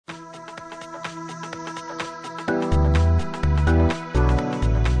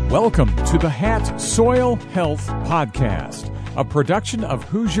Welcome to the HAT Soil Health Podcast, a production of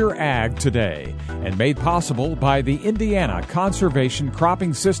Hoosier Ag Today, and made possible by the Indiana Conservation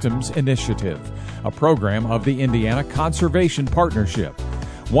Cropping Systems Initiative, a program of the Indiana Conservation Partnership.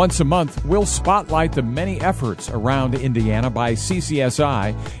 Once a month, we'll spotlight the many efforts around Indiana by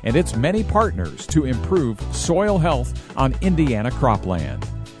CCSI and its many partners to improve soil health on Indiana cropland.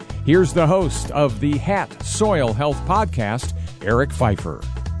 Here's the host of the HAT Soil Health Podcast, Eric Pfeiffer.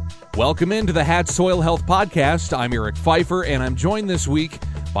 Welcome into the HAT Soil Health Podcast. I'm Eric Pfeiffer, and I'm joined this week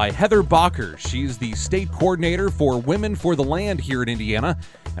by Heather Bacher. She's the state coordinator for Women for the Land here in Indiana.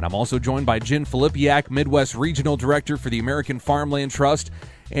 And I'm also joined by Jen Filipiak, Midwest Regional Director for the American Farmland Trust.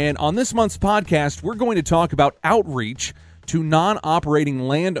 And on this month's podcast, we're going to talk about outreach to non-operating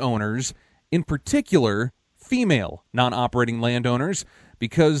landowners, in particular, female non-operating landowners,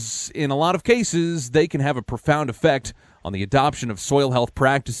 because in a lot of cases, they can have a profound effect on the adoption of soil health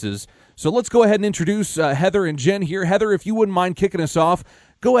practices. So let's go ahead and introduce Heather and Jen here. Heather, if you wouldn't mind kicking us off,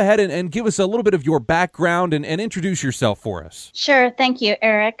 go ahead and give us a little bit of your background and introduce yourself for us. Sure. Thank you,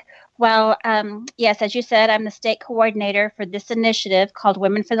 Eric. Well, yes, as you said, I'm the state coordinator for this initiative called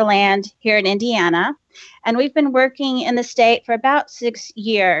Women for the Land here in Indiana. And we've been working in the state for about 6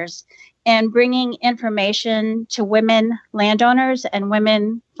 years and bringing information to women landowners and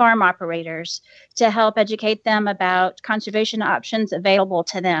women farm operators to help educate them about conservation options available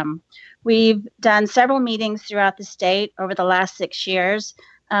to them. We've done several meetings throughout the state over the last 6 years,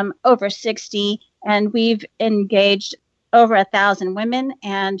 over 60, and we've engaged over 1,000 women,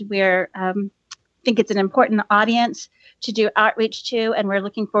 and we're think it's an important audience to do outreach to, and we're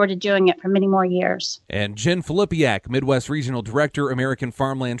looking forward to doing it for many more years. And Jen Filipiak, Midwest Regional Director, American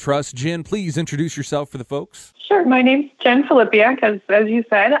Farmland Trust. Jen, please introduce yourself for the folks. Sure. My name's Jen Filipiak, as you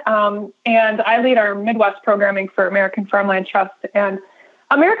said, and I lead our Midwest programming for American Farmland Trust. And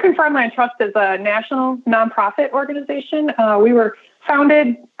American Farmland Trust is a national nonprofit organization. We were founded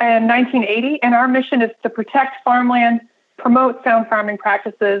in 1980, and our mission is to protect farmland, promote sound farming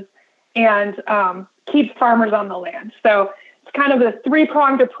practices, and keep farmers on the land. So it's kind of a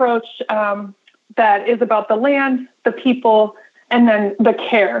three-pronged approach that is about the land, the people, and then the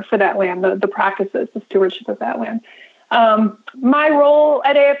care for that land, the practices, the stewardship of that land. My role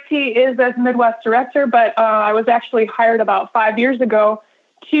at AFT is as Midwest Director, but I was actually hired about 5 years ago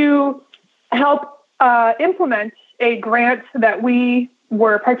to help implement a grant that we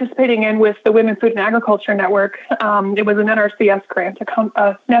were participating in with the Women, Food, and Agriculture Network. It was an NRCS grant,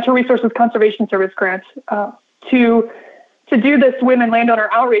 a Natural Resources Conservation Service grant, to do this women landowner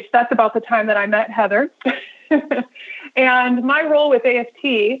outreach. That's about the time that I met Heather. And my role with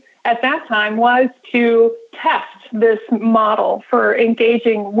AFT at that time was to test this model for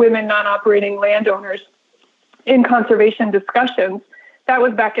engaging women non-operating landowners in conservation discussions. That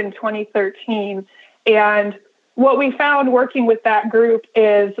was back in 2013. And what we found working with that group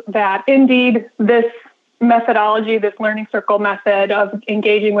is that indeed this methodology, this learning circle method of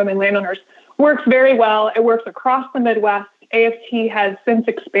engaging women landowners works very well. It works across the Midwest. AFT has since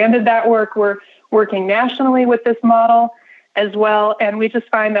expanded that work. We're working nationally with this model as well. And we just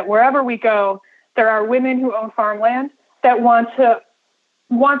find that wherever we go, there are women who own farmland that want to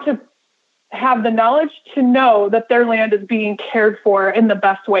have the knowledge to know that their land is being cared for in the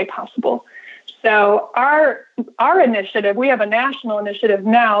best way possible. So our initiative, we have a national initiative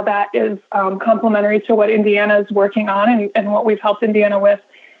now that is complementary to what Indiana is working on and what we've helped Indiana with.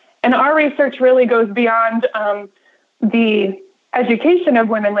 And our research really goes beyond the education of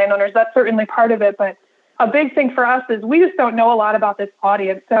women landowners. That's certainly part of it. But a big thing for us is we just don't know a lot about this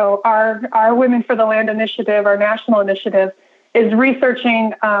audience. So our Women for the Land initiative, our national initiative, is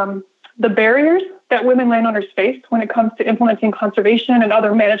researching the barriers that women landowners face when it comes to implementing conservation and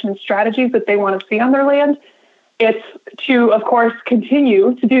other management strategies that they want to see on their land. It's to, of course,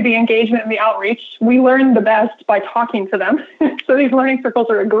 continue to do the engagement and the outreach. We learn the best by talking to them. So these learning circles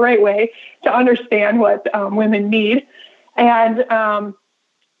are a great way to understand what women need. And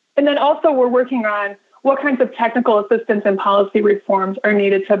then also we're working on what kinds of technical assistance and policy reforms are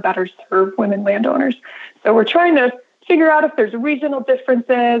needed to better serve women landowners. So we're trying to figure out if there's regional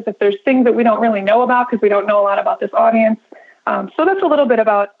differences, if there's things that we don't really know about because we don't know a lot about this audience. So that's a little bit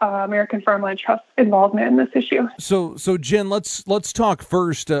about American Farmland Trust's involvement in this issue. So Jen, let's talk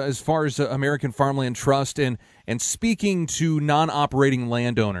first as far as American Farmland Trust and speaking to non-operating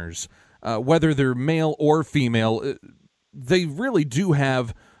landowners, whether they're male or female. They really do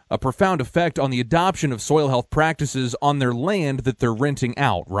have a profound effect on the adoption of soil health practices on their land that they're renting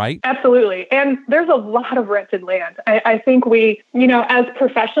out, right? Absolutely. And there's a lot of rented land. I think we, as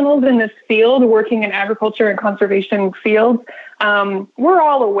professionals in this field, working in agriculture and conservation fields, we're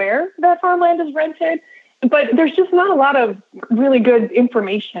all aware that farmland is rented, but there's just not a lot of really good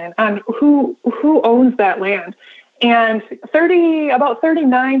information on who owns that land. And about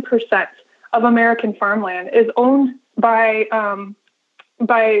 39% of American farmland is owned by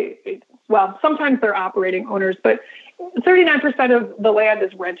sometimes they're operating owners, but 39% of the land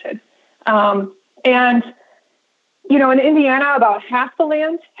is rented. In Indiana, about half of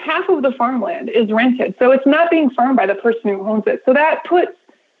the farmland is rented. So it's not being farmed by the person who owns it. So that puts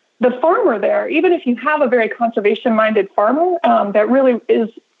the farmer there, even if you have a very conservation-minded farmer that really is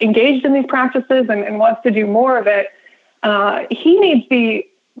engaged in these practices and wants to do more of it, he needs the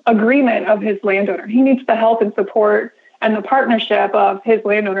agreement of his landowner. He needs the help and support and the partnership of his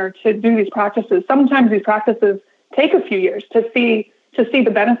landowner to do these practices. Sometimes these practices take a few years to see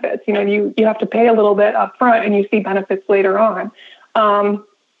the benefits. You have to pay a little bit up front and you see benefits later on.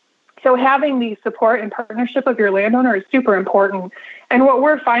 So having the support and partnership of your landowner is super important. And what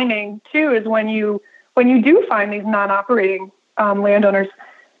we're finding too is when you do find these non-operating landowners,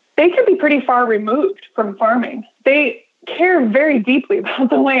 they can be pretty far removed from farming. They care very deeply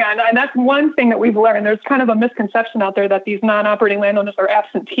about the land. And that's one thing that we've learned. There's kind of a misconception out there that these non-operating landowners are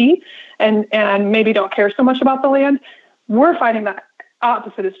absentee and maybe don't care so much about the land. We're finding that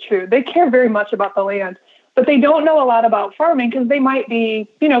opposite is true. They care very much about the land, but they don't know a lot about farming because they might be,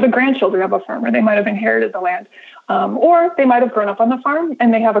 the grandchildren of a farmer. They might have inherited the land. Or they might have grown up on the farm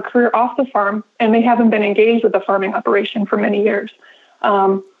and they have a career off the farm and they haven't been engaged with the farming operation for many years.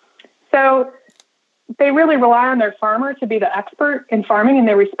 So they really rely on their farmer to be the expert in farming and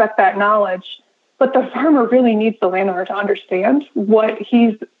they respect that knowledge. But the farmer really needs the landowner to understand what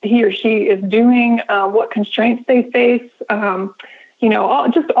he or she is doing, what constraints they face, all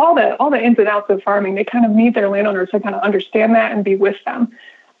the ins and outs of farming. They kind of need their landowner to kind of understand that and be with them.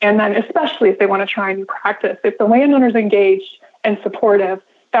 And then especially if they want to try a new practice, if the landowner's engaged and supportive,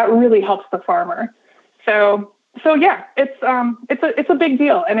 that really helps the farmer. So yeah, it's a big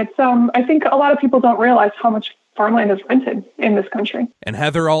deal. And it's, I think a lot of people don't realize how much farmland is rented in this country. And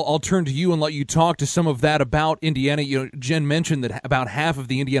Heather, I'll turn to you and let you talk to some of that about Indiana. Jen mentioned that about half of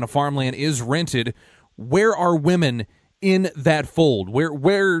the Indiana farmland is rented. Where are women in that fold?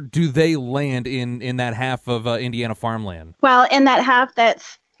 Where do they land in that half of Indiana farmland? Well, in that half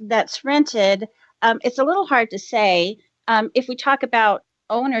that's rented, it's a little hard to say. If we talk about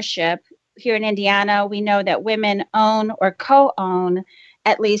ownership here in Indiana, we know that women own or co-own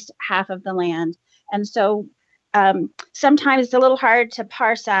at least half of the land. And so sometimes it's a little hard to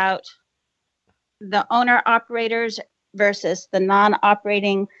parse out the owner-operators versus the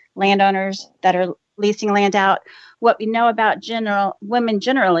non-operating landowners that are leasing land out. What we know about women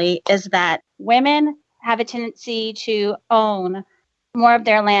generally is that women have a tendency to own more of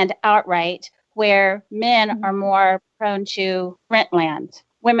their land outright, where men are more prone to rent land.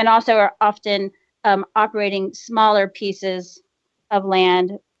 Women also are often operating smaller pieces of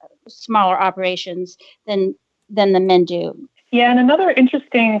land, smaller operations than the men do. Yeah, and another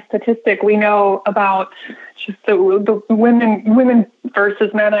interesting statistic we know about just the women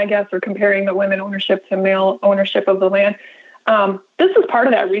versus men, I guess, or comparing the women ownership to male ownership of the land. This is part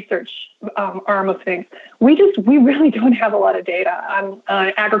of that research arm of things. We really don't have a lot of data on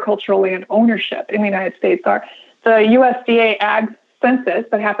agricultural land ownership in the United States. The USDA Ag Census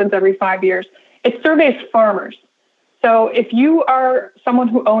that happens every 5 years, it surveys farmers. So if you are someone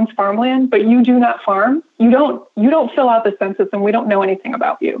who owns farmland, but you do not farm, you don't fill out the census and we don't know anything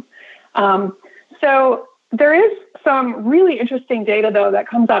about you. So there is some really interesting data, though, that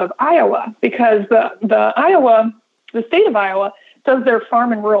comes out of Iowa, because the state of Iowa does their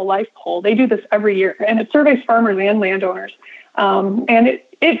farm and rural life poll. They do this every year, and it surveys farmers and landowners. And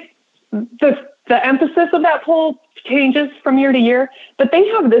the emphasis of that poll changes from year to year, but they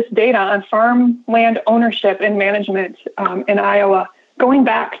have this data on farmland ownership and management in Iowa going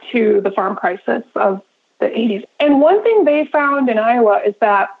back to the farm crisis of the 80s. And one thing they found in Iowa is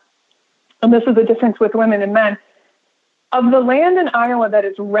that, and this is the difference with women and men, of the land in Iowa that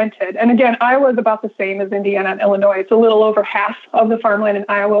is rented, and again, Iowa is about the same as Indiana and Illinois. It's a little over half of the farmland in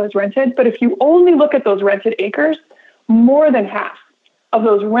Iowa is rented, but if you only look at those rented acres, more than half of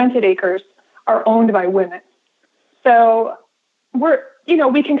those rented acres are owned by women. So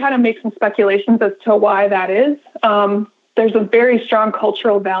we can kind of make some speculations as to why that is. There's a very strong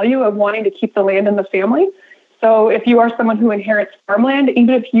cultural value of wanting to keep the land in the family. So if you are someone who inherits farmland,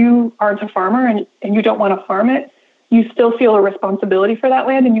 even if you aren't a farmer and you don't want to farm it, you still feel a responsibility for that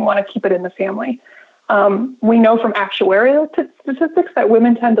land and you want to keep it in the family. We know from actuarial statistics that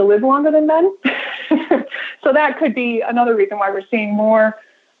women tend to live longer than men. So that could be another reason why we're seeing more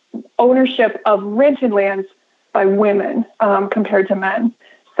ownership of rented lands by women compared to men.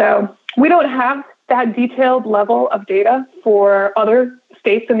 So we don't have that detailed level of data for other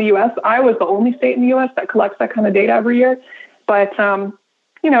states in the U.S. Iowa is the only state in the U.S. that collects that kind of data every year. But,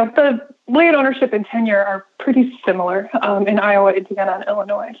 the land ownership and tenure are pretty similar in Iowa, Indiana, and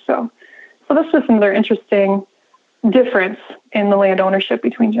Illinois. So that's just another interesting difference in the land ownership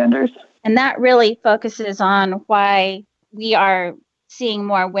between genders. And that really focuses on why we are seeing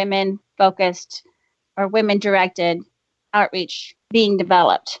more women-focused or women-directed outreach being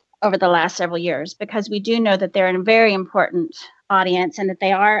developed over the last several years, because we do know that they're a very important audience and that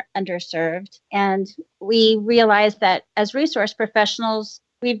they are underserved. And we realize that as resource professionals,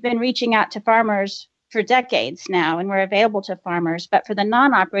 we've been reaching out to farmers for decades now, and we're available to farmers. But for the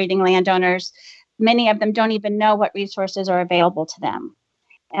non-operating landowners, many of them don't even know what resources are available to them.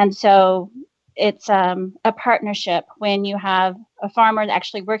 And so it's a partnership when you have a farmer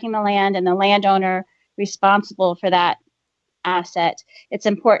actually working the land and the landowner responsible for that asset. It's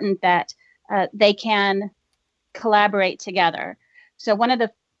important that they can collaborate together. So one of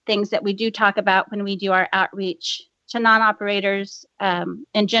the things that we do talk about when we do our outreach to non-operators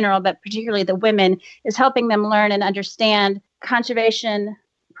in general, but particularly the women, is helping them learn and understand conservation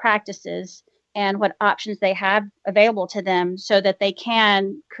practices and what options they have available to them so that they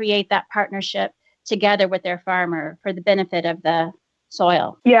can create that partnership together with their farmer for the benefit of the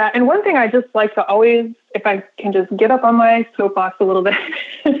soil. Yeah, and one thing I just like to always, if I can just get up on my soapbox a little bit,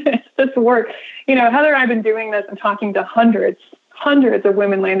 this work. Heather and I have been doing this and talking to hundreds of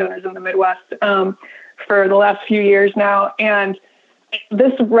women landowners in the Midwest for the last few years now, and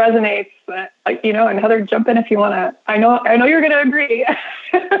this resonates. And Heather, jump in if you want to. I know you're going to agree,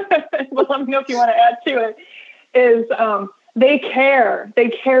 but let me know if you want to add to it. Is they care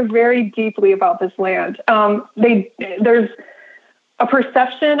very deeply about this land. There's a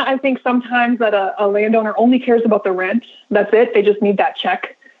perception, I think, sometimes that a landowner only cares about the rent. That's it. They just need that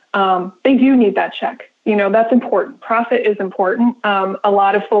check. They do need that check. That's important. Profit is important. A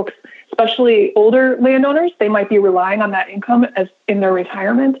lot of folks, especially older landowners, they might be relying on that income as in their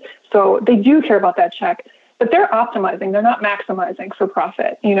retirement. So they do care about that check, but they're optimizing. They're not maximizing for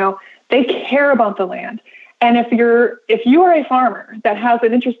profit. They care about the land. And if you are a farmer that has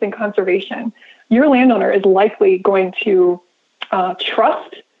an interest in conservation, your landowner is likely going to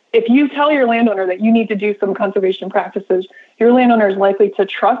trust. If you tell your landowner that you need to do some conservation practices, your landowner is likely to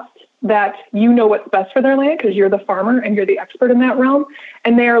trust that you know what's best for their land because you're the farmer and you're the expert in that realm.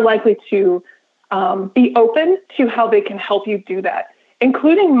 And they are likely to be open to how they can help you do that,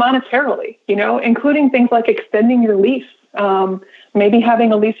 including monetarily, including things like extending your lease, maybe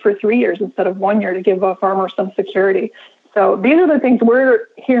having a lease for 3 years instead of 1 year to give a farmer some security. So these are the things we're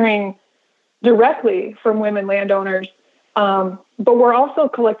hearing directly from women landowners. But we're also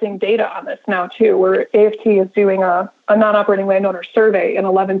collecting data on this now, too, where AFT is doing a non-operating landowner survey in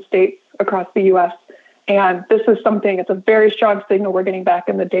 11 states across the U.S. And this is something, it's a very strong signal we're getting back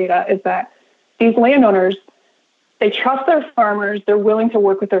in the data, is that these landowners, they trust their farmers. They're willing to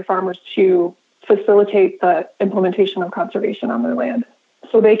work with their farmers to facilitate the implementation of conservation on their land.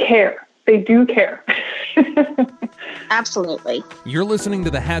 So they care. They do care. Absolutely. You're listening to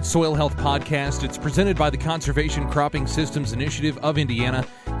the HAT Soil Health Podcast. It's presented by the Conservation Cropping Systems Initiative of Indiana.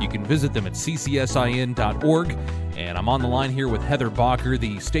 You can visit them at ccsin.org. And I'm on the line here with Heather Bacher,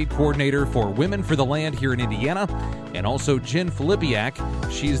 the state coordinator for Women for the Land here in Indiana, and also Jen Filipiak.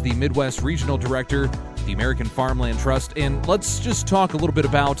 She is the Midwest Regional Director, the American Farmland Trust. And let's just talk a little bit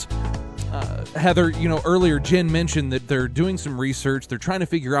about Heather, earlier Jen mentioned that they're doing some research. They're trying to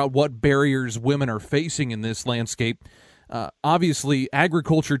figure out what barriers women are facing in this landscape. Obviously,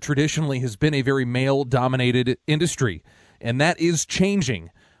 agriculture traditionally has been a very male-dominated industry, and that is changing.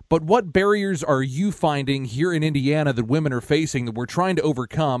 But what barriers are you finding here in Indiana that women are facing that we're trying to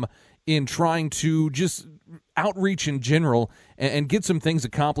overcome in trying to just outreach in general and get some things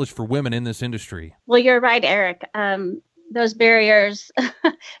accomplished for women in this industry? Well, you're right, Eric. Those barriers,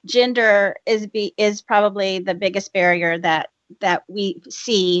 gender is probably the biggest barrier that we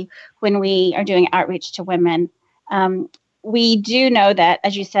see when we are doing outreach to women. We do know that,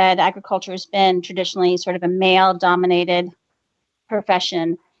 as you said, agriculture has been traditionally sort of a male-dominated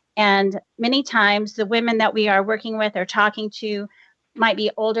profession. And many times the women that we are working with or talking to might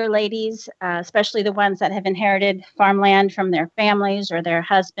be older ladies, especially the ones that have inherited farmland from their families or their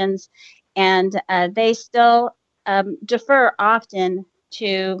husbands. And they still defer often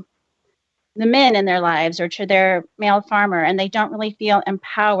to the men in their lives or to their male farmer, and they don't really feel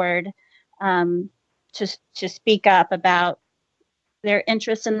empowered to speak up about their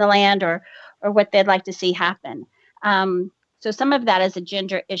interest in the land or what they'd like to see happen. So some of that is a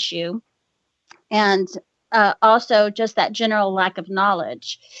gender issue, and also just that general lack of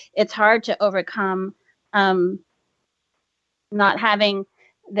knowledge. It's hard to overcome not having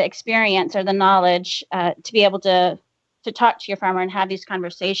the experience or the knowledge to be able to talk to your farmer and have these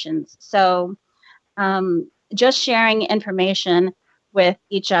conversations. So just sharing information with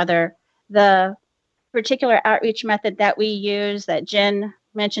each other. The particular outreach method that we use that Jen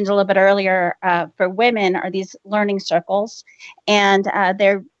mentioned a little bit earlier for women are these learning circles. And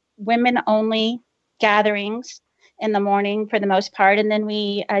they're women-only gatherings in the morning for the most part. And then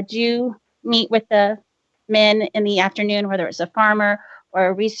we do meet with the men in the afternoon, whether it's a farmer or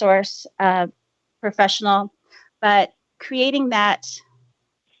a resource professional. But creating that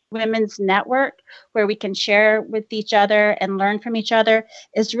women's network where we can share with each other and learn from each other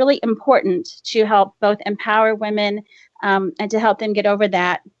is really important to help both empower women and to help them get over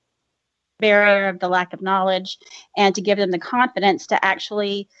that barrier of the lack of knowledge, and to give them the confidence to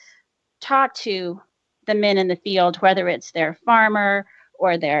actually talk to the men in the field, whether it's their farmer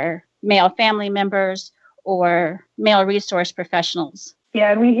or their male family members or male resource professionals.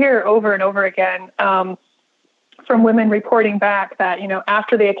 Yeah, and we hear over and over again from women reporting back that,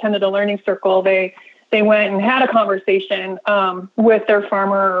 after they attended a learning circle, they went and had a conversation with their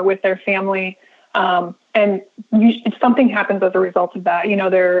farmer or with their family, and something happens as a result of that.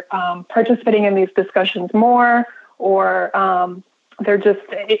 They're participating in these discussions more, or they're just,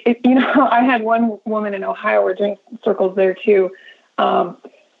 I had one woman in Ohio, we're doing circles there too.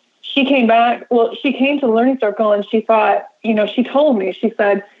 She came back, she came to the learning circle and she thought, she told me, she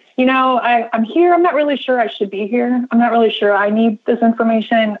said, I'm here. I'm not really sure I should be here. I'm not really sure I need this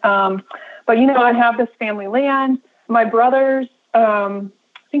information. But, I have this family land. My brothers, I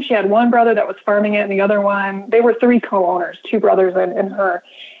think she had one brother that was farming it and the other one, they were 3 co-owners, 2 brothers and her.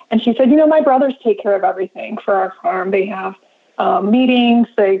 And she said, my brothers take care of everything for our farm. They have meetings.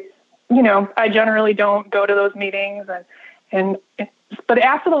 I generally don't go to those meetings. But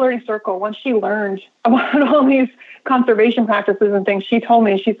after the learning circle, once she learned about all these conservation practices and things, she told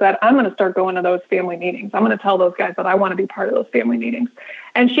me, she said, I'm going to start going to those family meetings. I'm going to tell those guys that I want to be part of those family meetings.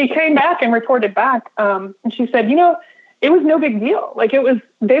 And she came back and reported back. And she said, it was no big deal.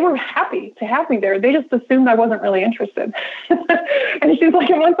 They were happy to have me there. They just assumed I wasn't really interested. And she's like,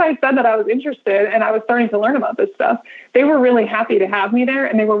 and once I said that I was interested and I was starting to learn about this stuff, they were really happy to have me there.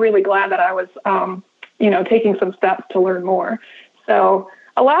 And they were really glad that I was, taking some steps to learn more. So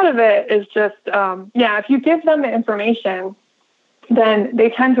a lot of it is just, if you give them the information, then they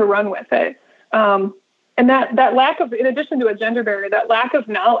tend to run with it. And that lack of, in addition to a gender barrier, that lack of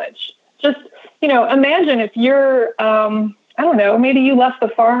knowledge, just, imagine if you're, maybe you left the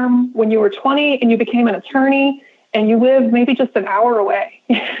farm when you were 20 and you became an attorney and you live maybe just an hour away,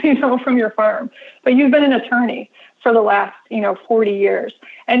 from your farm, but you've been an attorney for the last, 40 years.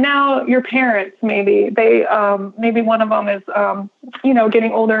 And now your parents, maybe one of them is,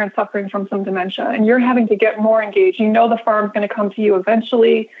 getting older and suffering from some dementia, and you're having to get more engaged. The farm's going to come to you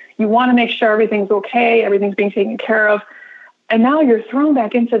eventually. You want to make sure everything's okay, everything's being taken care of. And now you're thrown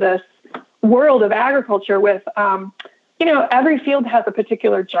back into this world of agriculture with, every field has a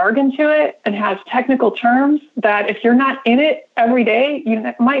particular jargon to it and has technical terms that if you're not in it every day,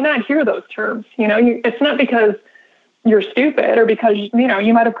 you might not hear those terms. It's not because you're stupid or because,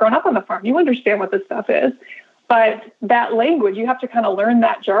 you might have grown up on the farm. You understand what this stuff is. But that language, you have to kind of learn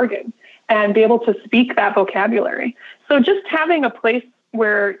that jargon and be able to speak that vocabulary. So just having a place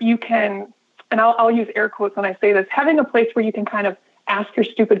where you can, and I'll use air quotes when I say this, having a place where you can kind of ask your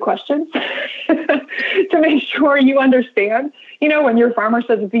stupid questions to make sure you understand, when your farmer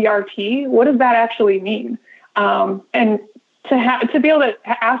says VRT, what does that actually mean? And to be able to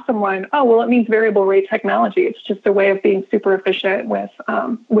ask someone, oh, well, it means variable rate technology. It's just a way of being super efficient with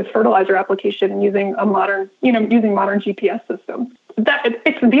fertilizer application and using modern GPS systems.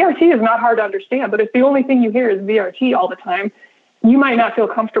 VRT is not hard to understand, but if the only thing you hear is VRT all the time, you might not feel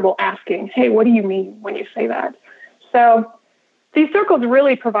comfortable asking, hey, what do you mean when you say that? So these circles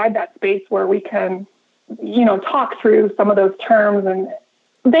really provide that space where we can, talk through some of those terms, and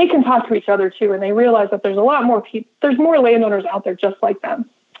they can talk to each other too. And they realize that there's a lot more there's more landowners out there just like them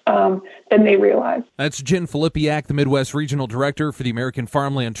than they realize. That's Jen Filipiak, the Midwest Regional Director for the American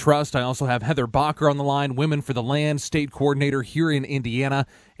Farmland Trust. I also have Heather Bacher on the line, Women for the Land State Coordinator here in Indiana.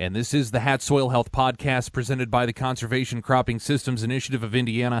 And this is the HAT Soil Health Podcast presented by the Conservation Cropping Systems Initiative of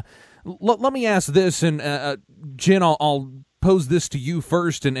Indiana. Let me ask this, and Jen, I'll pose this to you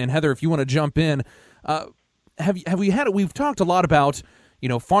first, and Heather, if you want to jump in, we've talked a lot about,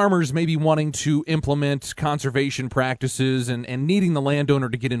 farmers maybe wanting to implement conservation practices and needing the landowner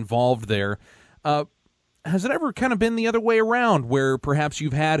to get involved there. Has it ever kind of been the other way around, where perhaps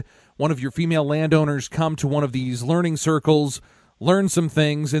you've had one of your female landowners come to one of these learning circles, learn some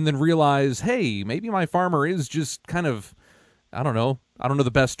things, and then realize, hey, maybe my farmer is just kind of, I don't know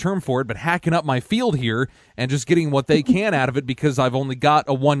the best term for it, but hacking up my field here and just getting what they can out of it because I've only got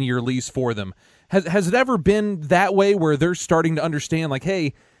a 1-year lease for them? Has it ever been that way, where they're starting to understand, like,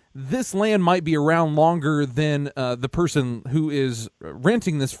 hey, this land might be around longer than the person who is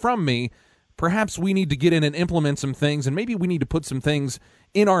renting this from me? Perhaps we need to get in and implement some things, and maybe we need to put some things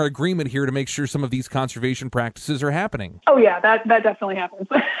in our agreement here to make sure some of these conservation practices are happening. Oh, yeah, that definitely happens.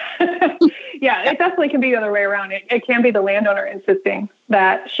 Yeah, it definitely can be the other way around. It can be the landowner insisting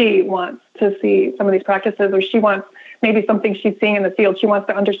that she wants to see some of these practices, or she wants maybe something she's seeing in the field. She wants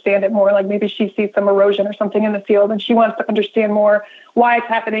to understand it more, like maybe she sees some erosion or something in the field, and she wants to understand more why it's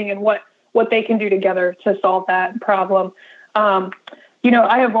happening and what they can do together to solve that problem.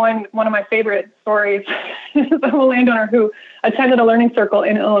 I have one of my favorite stories of a landowner who attended a learning circle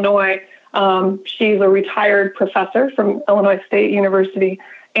in Illinois. She's a retired professor from Illinois State University,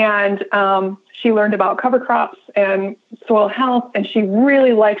 and she learned about cover crops and soil health, and she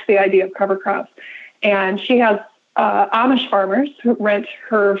really likes the idea of cover crops. And she has Amish farmers who rent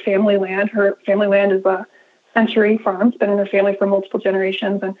her family land. Her family land is a century farm. It's been in her family for multiple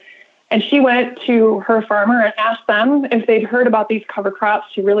generations. And she went to her farmer and asked them if they'd heard about these cover crops.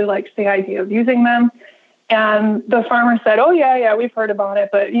 She really likes the idea of using them. And the farmer said, oh, yeah, we've heard about it.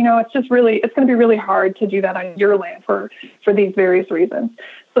 But, it's going to be really hard to do that on your land for these various reasons.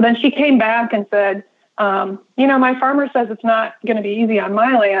 So then she came back and said, my farmer says it's not going to be easy on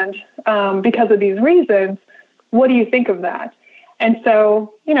my land because of these reasons. What do you think of that? And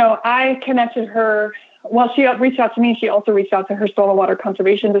so, I connected her. Well, she reached out to me. She also reached out to her Soil and Water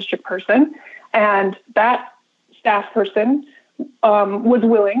Conservation District person. And that staff person was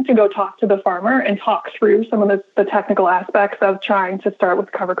willing to go talk to the farmer and talk through some of the technical aspects of trying to start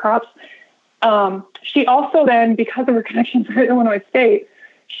with cover crops. She also then, because of her connections with Illinois State,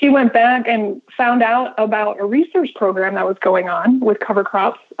 she went back and found out about a research program that was going on with cover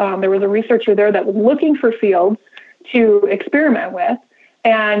crops. There was a researcher there that was looking for fields to experiment with.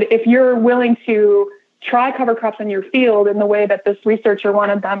 And if you're willing to try cover crops in your field in the way that this researcher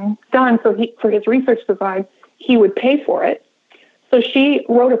wanted them done, so for his research design, he would pay for it. So she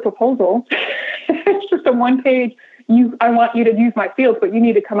wrote a proposal. It's just a one-page, I want you to use my fields, but you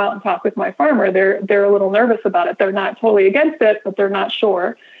need to come out and talk with my farmer. They're a little nervous about it. They're not totally against it, but they're not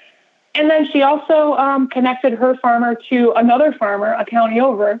sure. And then she also connected her farmer to another farmer a county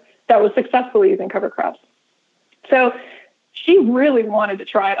over that was successfully using cover crops. So she really wanted to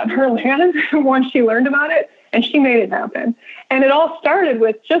try it on her land once she learned about it, and she made it happen. And it all started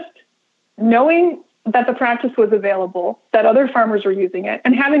with just knowing that the practice was available, that other farmers were using it,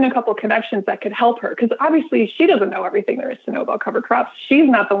 and having a couple connections that could help her. Because obviously she doesn't know everything there is to know about cover crops. She's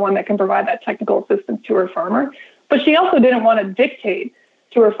not the one that can provide that technical assistance to her farmer. But she also didn't want to dictate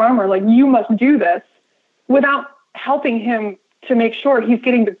to her farmer, like, you must do this, without helping him to make sure he's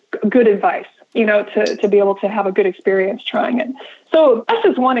getting the good advice, to be able to have a good experience trying it. So that's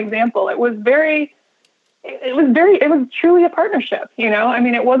just one example. It was truly a partnership, I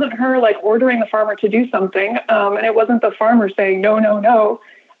mean, it wasn't her like ordering the farmer to do something. And it wasn't the farmer saying, no.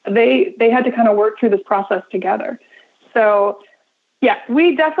 They had to kind of work through this process together. So yeah,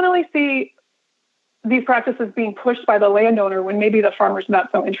 we definitely see these practices being pushed by the landowner when maybe the farmer's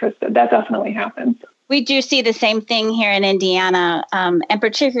not so interested. That definitely happens. We do see the same thing here in Indiana, and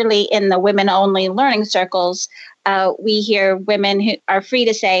particularly in the women-only learning circles. We hear women who are free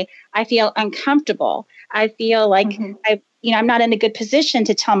to say, I feel uncomfortable. I feel like I'm not in a good position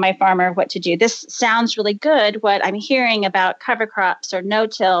to tell my farmer what to do. This sounds really good, what I'm hearing about cover crops or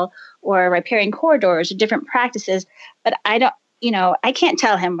no-till or riparian corridors or different practices, but I can't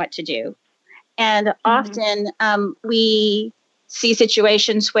tell him what to do. And often we see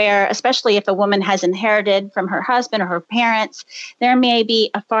situations where, especially if a woman has inherited from her husband or her parents, there may be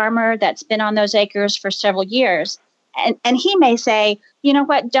a farmer that's been on those acres for several years. And he may say, you know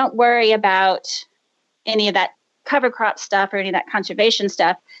what, don't worry about any of that cover crop stuff or any of that conservation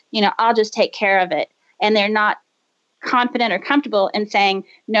stuff. I'll just take care of it. And they're not confident or comfortable in saying,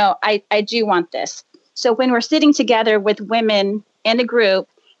 no, I do want this. So when we're sitting together with women in a group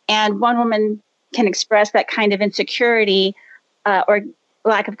and one woman can express that kind of insecurity or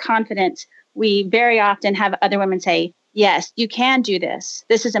lack of confidence, we very often have other women say, yes, you can do this.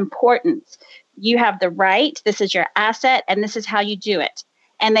 This is important. you have the right, this is your asset, and this is how you do it.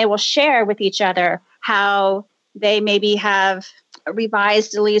 And they will share with each other how they maybe have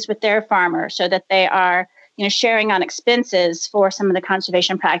revised the lease with their farmer so that they are, sharing on expenses for some of the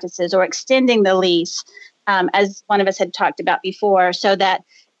conservation practices, or extending the lease, as one of us had talked about before, so that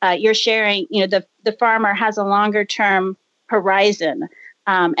you're sharing, the farmer has a longer term horizon,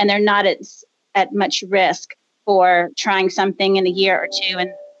 and they're not at much risk for trying something in a year or two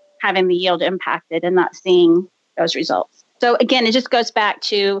and having the yield impacted and not seeing those results. So again, it just goes back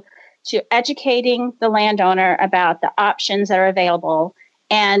to educating the landowner about the options that are available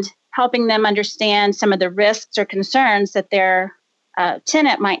and helping them understand some of the risks or concerns that their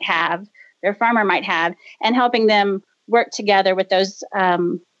tenant might have, their farmer might have, and helping them work together with those,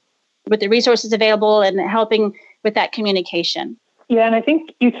 with the resources available and helping with that communication. Yeah, and I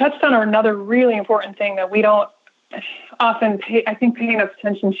think you touched on another really important thing that we don't often pay enough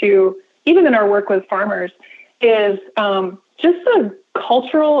attention to, even in our work with farmers, is just the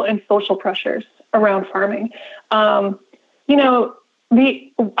cultural and social pressures around farming.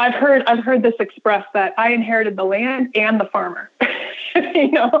 I've heard this expressed that I inherited the land and the farmer.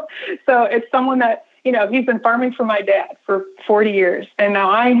 So it's someone that, he's been farming for my dad for 40 years, and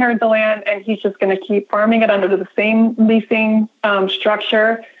now I inherit the land, and he's just going to keep farming it under the same leasing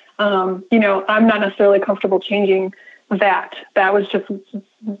structure. I'm not necessarily comfortable changing that. That was just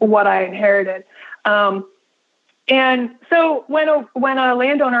what I inherited. And so when a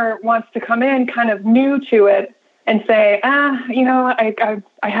landowner wants to come in kind of new to it and say, I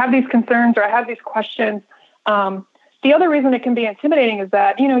have these concerns or I have these questions, the other reason it can be intimidating is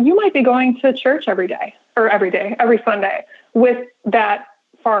that, you might be going to church every Sunday with that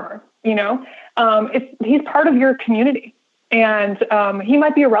farmer, he's part of your community, and he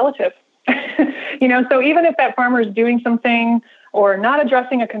might be a relative, so even if that farmer is doing something or not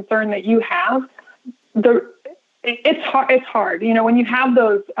addressing a concern that you have, it's hard, when you have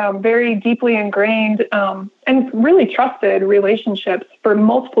those very deeply ingrained and really trusted relationships for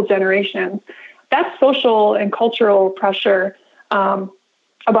multiple generations. That's social and cultural pressure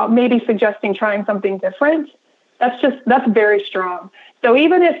about maybe suggesting trying something different. That's very strong. So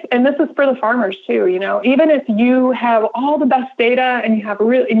even if, and this is for the farmers too, even if you have all the best data and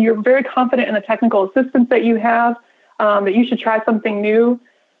and you're very confident in the technical assistance that you have, that you should try something new,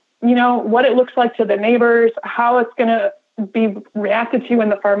 what it looks like to the neighbors, how it's going to be reacted to in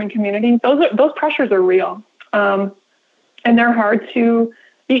the farming community, those pressures are real. And they're hard to,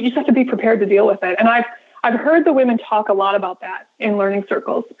 you just have to be prepared to deal with it. And I've heard the women talk a lot about that in learning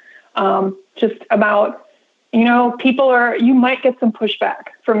circles, just about, you might get some pushback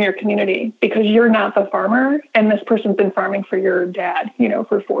from your community because you're not the farmer and this person's been farming for your dad,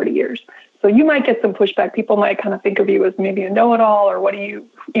 for 40 years. So you might get some pushback. People might kind of think of you as maybe a know-it-all, or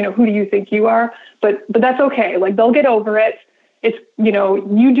who do you think you are? But that's okay. Like, they'll get over it. It's,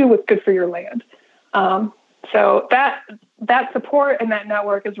 you do what's good for your land. So that support and that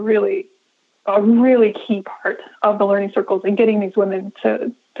network is really a really key part of the learning circles and getting these women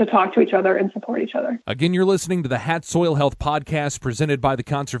to talk to each other and support each other. Again, you're listening to the HAT Soil Health Podcast presented by the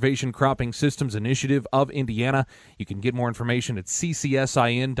Conservation Cropping Systems Initiative of Indiana. You can get more information at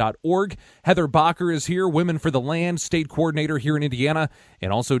ccsin.org. Heather Bacher is here, Women for the Land State Coordinator here in Indiana,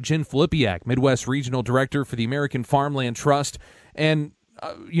 and also Jen Filipiak, Midwest Regional Director for the American Farmland Trust. And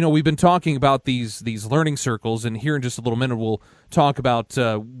we've been talking about these learning circles, and here in just a little minute we'll talk about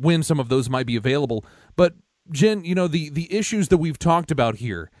when some of those might be available. But Jen, the issues that we've talked about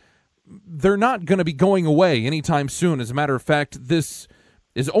here, they're not going to be going away anytime soon. As a matter of fact, this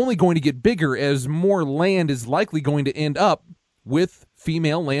is only going to get bigger as more land is likely going to end up with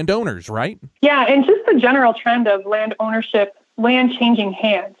female landowners, right? Yeah, and just the general trend of land ownership, land changing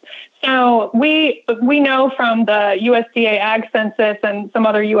hands. So we know from the USDA Ag Census and some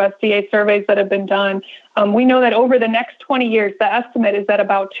other USDA surveys that have been done, we know that over the next 20 years, the estimate is that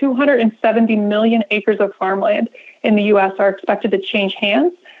about 270 million acres of farmland in the U.S. are expected to change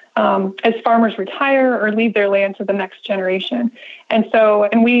hands as farmers retire or leave their land to the next generation.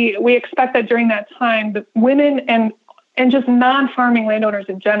 And we expect that during that time, the women and just non-farming landowners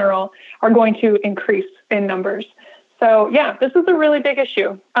in general are going to increase in numbers. So yeah, this is a really big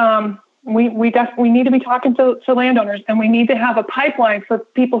issue. We need to be talking to landowners, and we need to have a pipeline for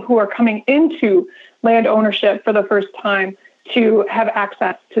people who are coming into land ownership for the first time to have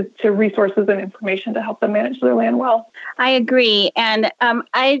access to resources and information to help them manage their land well. I agree. And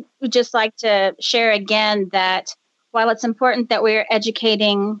I would just like to share again that while it's important that we're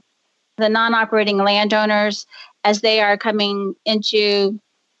educating the non-operating landowners as they are coming into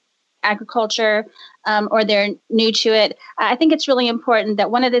agriculture or they're new to it, I think it's really important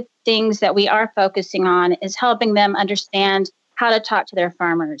that one of the things that we are focusing on is helping them understand how to talk to their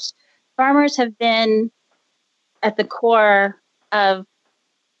farmers. Farmers have been at the core of,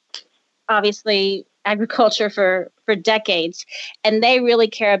 obviously, agriculture for decades, and they really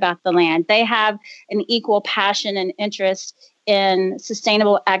care about the land. They have an equal passion and interest in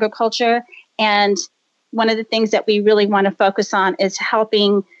sustainable agriculture, and one of the things that we really want to focus on is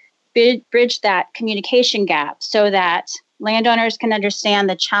helping bridge that communication gap so that landowners can understand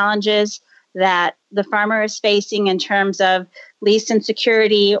the challenges that the farmer is facing in terms of lease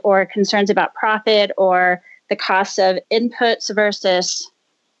insecurity or concerns about profit or the cost of inputs versus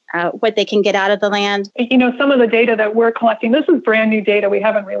what they can get out of the land. Some of the data that we're collecting, this is brand new data. We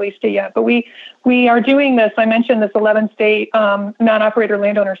haven't released it yet, but we are doing this. I mentioned this 11-state non-operator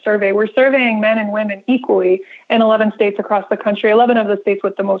landowner survey. We're surveying men and women equally in 11 states across the country, 11 of the states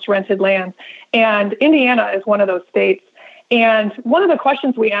with the most rented land. And Indiana is one of those states. And one of the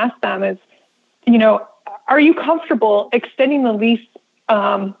questions we ask them is, are you comfortable extending the lease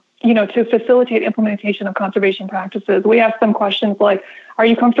to facilitate implementation of conservation practices? We ask them questions like, are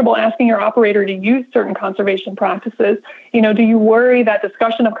you comfortable asking your operator to use certain conservation practices? Do you worry that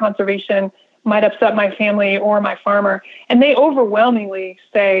discussion of conservation might upset my family or my farmer? And they overwhelmingly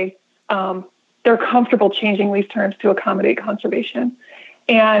say they're comfortable changing lease terms to accommodate conservation.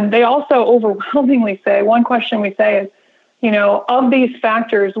 And they also overwhelmingly say, one question we say is, of these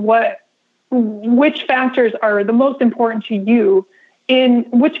factors, which factors are the most important to you? In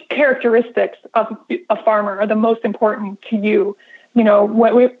which characteristics of a farmer are the most important to you, in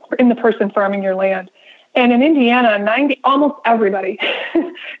the person farming your land? And in Indiana, almost everybody,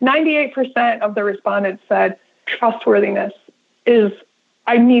 98% of the respondents said trustworthiness is,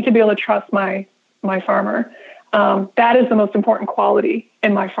 I need to be able to trust my farmer. That is the most important quality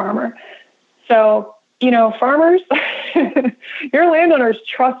in my farmer. So, farmers, your landowners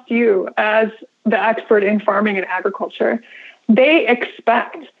trust you as the expert in farming and agriculture. They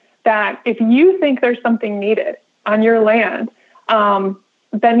expect that if you think there's something needed on your land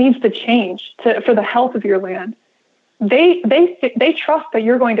that needs to change for the health of your land, they trust that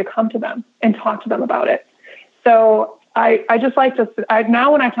you're going to come to them and talk to them about it. So I just like to,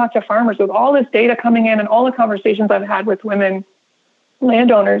 now when I talk to farmers with all this data coming in and all the conversations I've had with women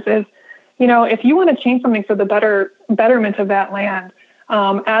landowners is, if you want to change something for the betterment of that land,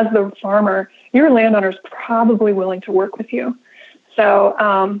 as the farmer, your landowner's probably willing to work with you. So,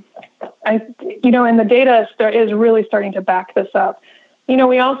 and the data is really starting to back this up.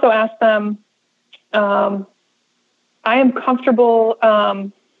 We also ask them, I am comfortable,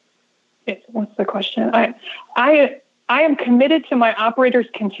 what's the question? I am committed to my operator's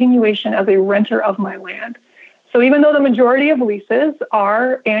continuation as a renter of my land. So even though the majority of leases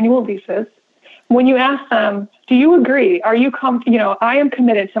are annual leases, when you ask them, do you agree? Are you I am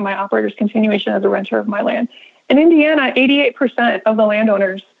committed to my operator's continuation as a renter of my land. In Indiana, 88% of the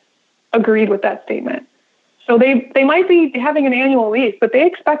landowners agreed with that statement. So they might be having an annual lease, but they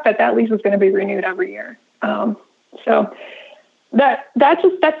expect that lease is going to be renewed every year. So that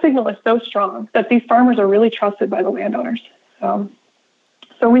signal is so strong that these farmers are really trusted by the landowners.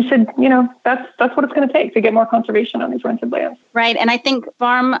 So we should, that's what it's going to take to get more conservation on these rented lands. Right. And I think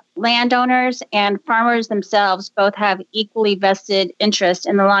farm landowners and farmers themselves both have equally vested interest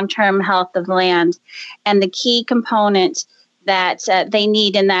in the long-term health of the land. And the key component that they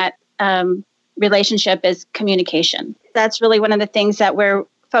need in that relationship is communication. That's really one of the things that we're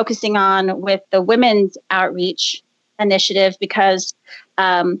focusing on with the women's outreach initiative, because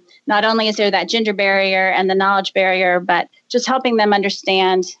not only is there that gender barrier and the knowledge barrier, but just helping them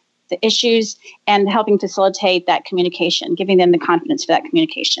understand the issues and helping facilitate that communication, giving them the confidence for that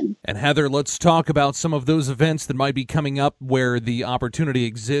communication. And Heather, let's talk about some of those events that might be coming up where the opportunity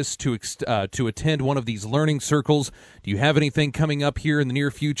exists to attend one of these learning circles. Do you have anything coming up here in the near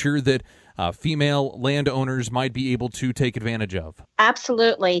future that female landowners might be able to take advantage of?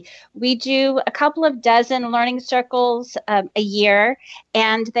 Absolutely. We do a couple of dozen learning circles a year,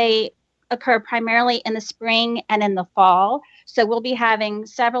 and they occur primarily in the spring and in the fall. So we'll be having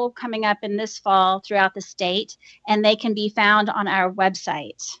several coming up in this fall throughout the state, and they can be found on our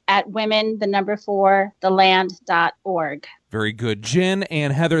website at women4theland.org. Very good. Jen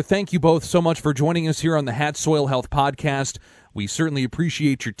and Heather, thank you both so much for joining us here on the Hat Soil Health Podcast. We certainly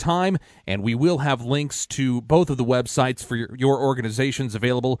appreciate your time, and we will have links to both of the websites for your organizations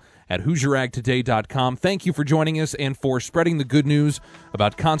available at HoosierAgToday.com. Thank you for joining us and for spreading the good news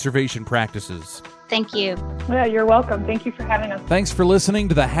about conservation practices. Thank you. Yeah, you're welcome. Thank you for having us. Thanks for listening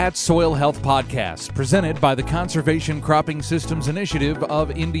to the HATS Soil Health Podcast, presented by the Conservation Cropping Systems Initiative of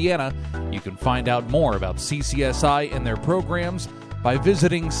Indiana. You can find out more about CCSI and their programs by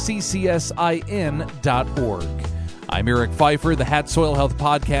visiting ccsin.org. I'm Eric Pfeiffer. The HATS Soil Health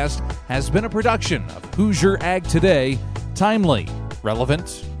Podcast has been a production of Hoosier Ag Today, timely,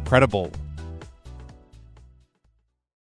 relevant, credible.